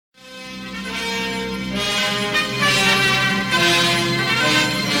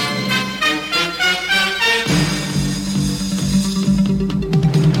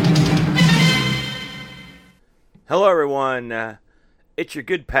everyone. It's your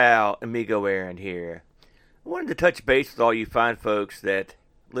good pal, Amigo Aaron here. I wanted to touch base with all you fine folks that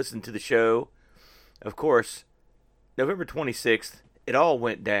listen to the show. Of course, November 26th, it all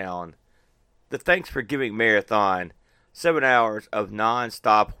went down. The Thanks for Giving Marathon. 7 hours of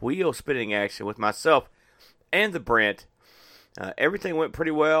non-stop wheel spinning action with myself and the Brent. Everything went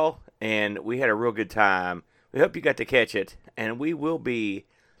pretty well, and we had a real good time. We hope you got to catch it, and we will be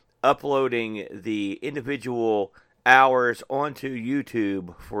uploading the individual hours onto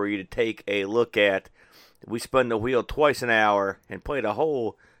YouTube for you to take a look at. We spun the wheel twice an hour and played a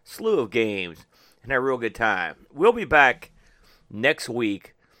whole slew of games and had a real good time. We'll be back next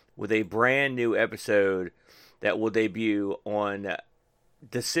week with a brand new episode that will debut on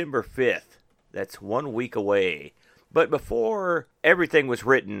December 5th. That's 1 week away. But before everything was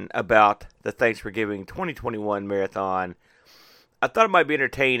written about the Thanks for Giving 2021 Marathon, I thought it might be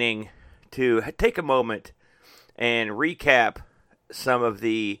entertaining to take a moment and recap some of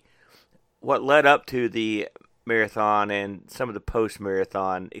what led up to the marathon and some of the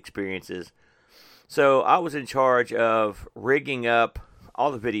post-marathon experiences. So I was in charge of rigging up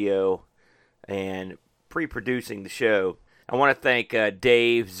all the video and pre-producing the show. I want to thank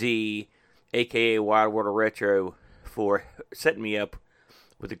Dave Z, a.k.a. Wild World of Retro, for setting me up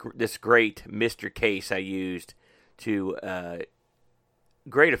with this great Mr. case I used to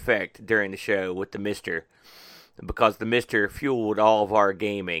great effect during the show with the Mr. because the Mr. fueled all of our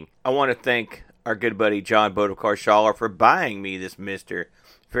gaming. I want to thank our good buddy John Boat of Carshaller for buying me this Mr.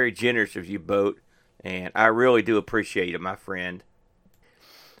 Very generous of you, Boat, and I really do appreciate it, my friend.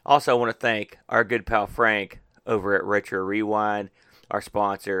 Also, I want to thank our good pal Frank over at Retro Rewind, our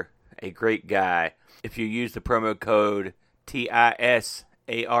sponsor, a great guy. If you use the promo code TISARG,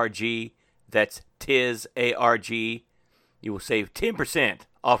 that's TISARG, you will save 10%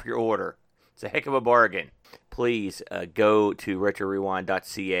 off your order. It's a heck of a bargain. Please go to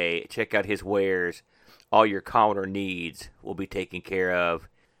RetroRewind.ca, check out his wares. All your Commodore needs will be taken care of.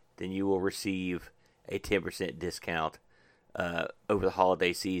 Then you will receive a 10% discount over the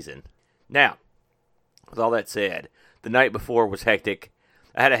holiday season. Now, with all that said, the night before was hectic.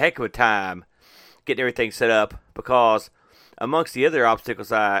 I had a heck of a time getting everything set up because amongst the other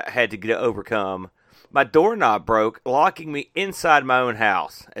obstacles I had to overcome, my doorknob broke, locking me inside my own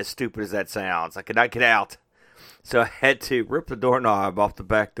house. As stupid as that sounds, I could not get out. So I had to rip the doorknob off the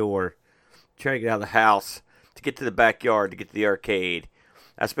back door, trying to get out of the house to get to the backyard to get to the arcade.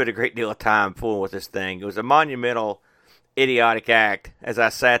 I spent a great deal of time fooling with this thing. It was a monumental, idiotic act as I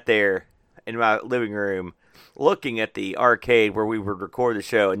sat there in my living room looking at the arcade where we would record the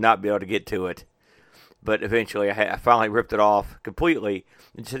show and not be able to get to it. But eventually I finally ripped it off completely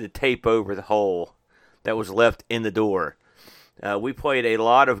and just had to tape over the hole that was left in the door. We played a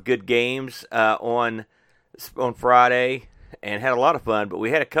lot of good games on Friday and had a lot of fun, but we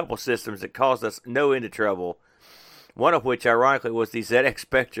had a couple systems that caused us no end of trouble. One of which, ironically, was the ZX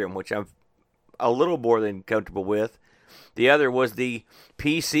Spectrum, which I'm a little more than comfortable with. The other was the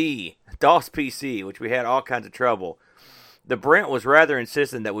PC, DOS PC, which we had all kinds of trouble. The Brent was rather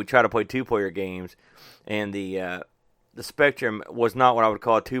insistent that we try to play two-player games, and the Spectrum was not what I would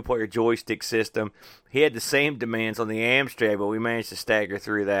call a two-player joystick system. He had the same demands on the Amstrad, but we managed to stagger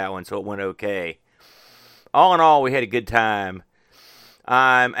through that one, so it went okay. All in all, we had a good time.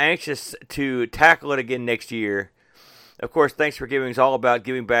 I'm anxious to tackle it again next year. Of course, Thanks for Giving is all about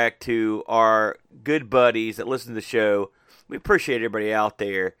giving back to our good buddies that listen to the show. We appreciate everybody out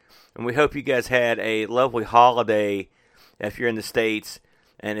there, and we hope you guys had a lovely holiday if you're in the States.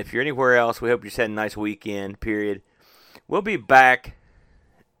 And if you're anywhere else, we hope you just had a nice weekend, period. We'll be back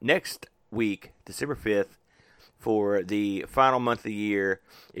next week, December 5th, for the final month of the year.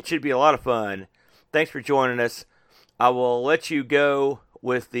 It should be a lot of fun. Thanks for joining us. I will let you go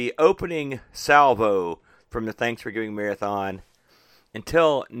with the opening salvo from the Thanks for Giving Marathon.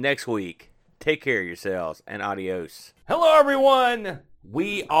 Until next week, take care of yourselves, and adios. Hello, everyone.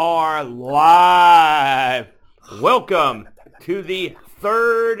 We are live. Welcome to the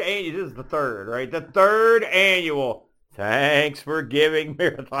third annual. This is the third, right? The third annual Thanks for Giving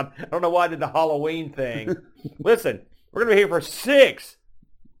Marathon. I don't know why I did the Halloween thing. Listen, we're going to be here for six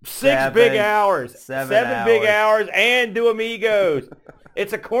big hours. Seven big hours and do amigos.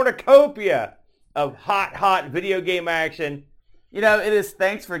 It's a cornucopia of hot video game action. You know, it is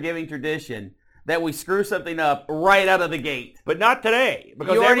Thanks for Giving tradition that we screw something up right out of the gate. But not today,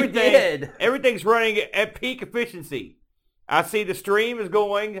 because you already did. Everything's running at peak efficiency. I see the stream is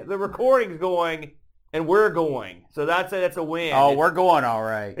going, the recording's going, and we're going. So that's a win. Oh, we're going all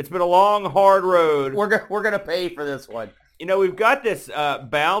right. It's been a long, hard road. We're going to pay for this one. You know, we've got this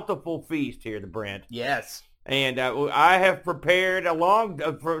bountiful feast here, the Brent. Yes. And I have prepared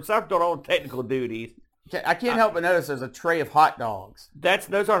for some doing all the technical duties. I can't help but notice there's a tray of hot dogs.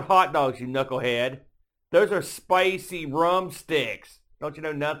 Those aren't hot dogs, you knucklehead. Those are spicy rum sticks. Don't you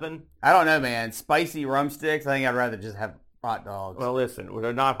know nothing? I don't know, man. Spicy rum sticks? I think I'd rather just have hot dogs. Well, listen,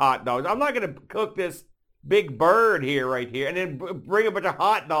 they're not hot dogs. I'm not going to cook this big bird right here, and then bring a bunch of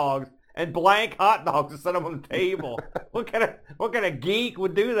hot dogs and blank hot dogs and set them on the table. What kind of geek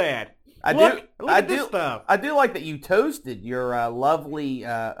would do that? Look at this stuff. I do like that you toasted your lovely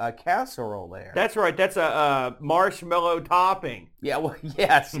casserole there. That's right. That's a marshmallow topping. Yeah. Well,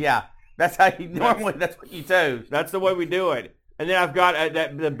 yes. Yeah. That's how you normally. That's what you toast. That's the way we do it. And then I've got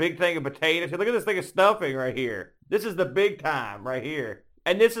the big thing of potatoes. Look at this thing of stuffing right here. This is the big time right here.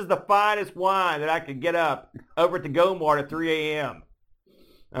 And this is the finest wine that I could get up over at the Go-Mart at 3 a.m.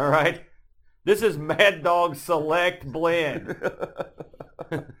 All right? This is Mad Dog Select Blend.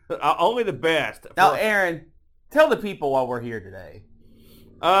 Only the best. Now, Aaron, tell the people why we're here today.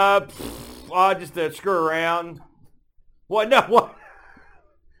 Just to screw around. What? No, what?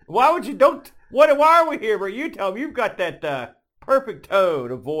 Why would you, why are we here? But you tell me, you've got that perfect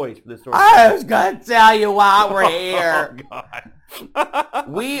tone of voice for this sort of I was going to tell you why we're here. Oh, God.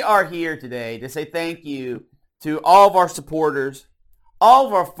 We are here today to say thank you to all of our supporters, all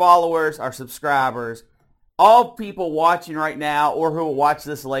of our followers, our subscribers, all people watching right now or who will watch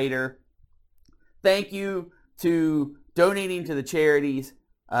this later. Thank you to donating to the charities,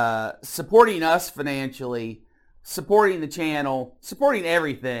 supporting us financially, supporting the channel, supporting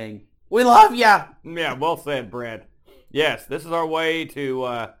everything. We love ya. Yeah, well said, Brent. Yes, this is our way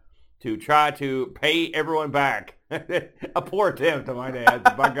to try to pay everyone back. A poor attempt, I might add.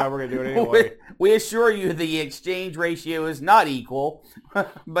 By God, we're going to do it anyway. We assure you the exchange ratio is not equal,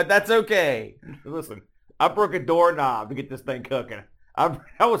 but that's okay. Listen, I broke a doorknob to get this thing cooking. I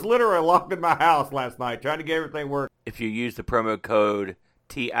was literally locked in my house last night trying to get everything working. If you use the promo code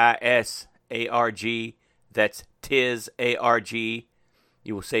TISARG, that's TISARG,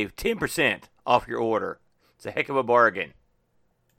 you will save 10% off your order. It's a heck of a bargain.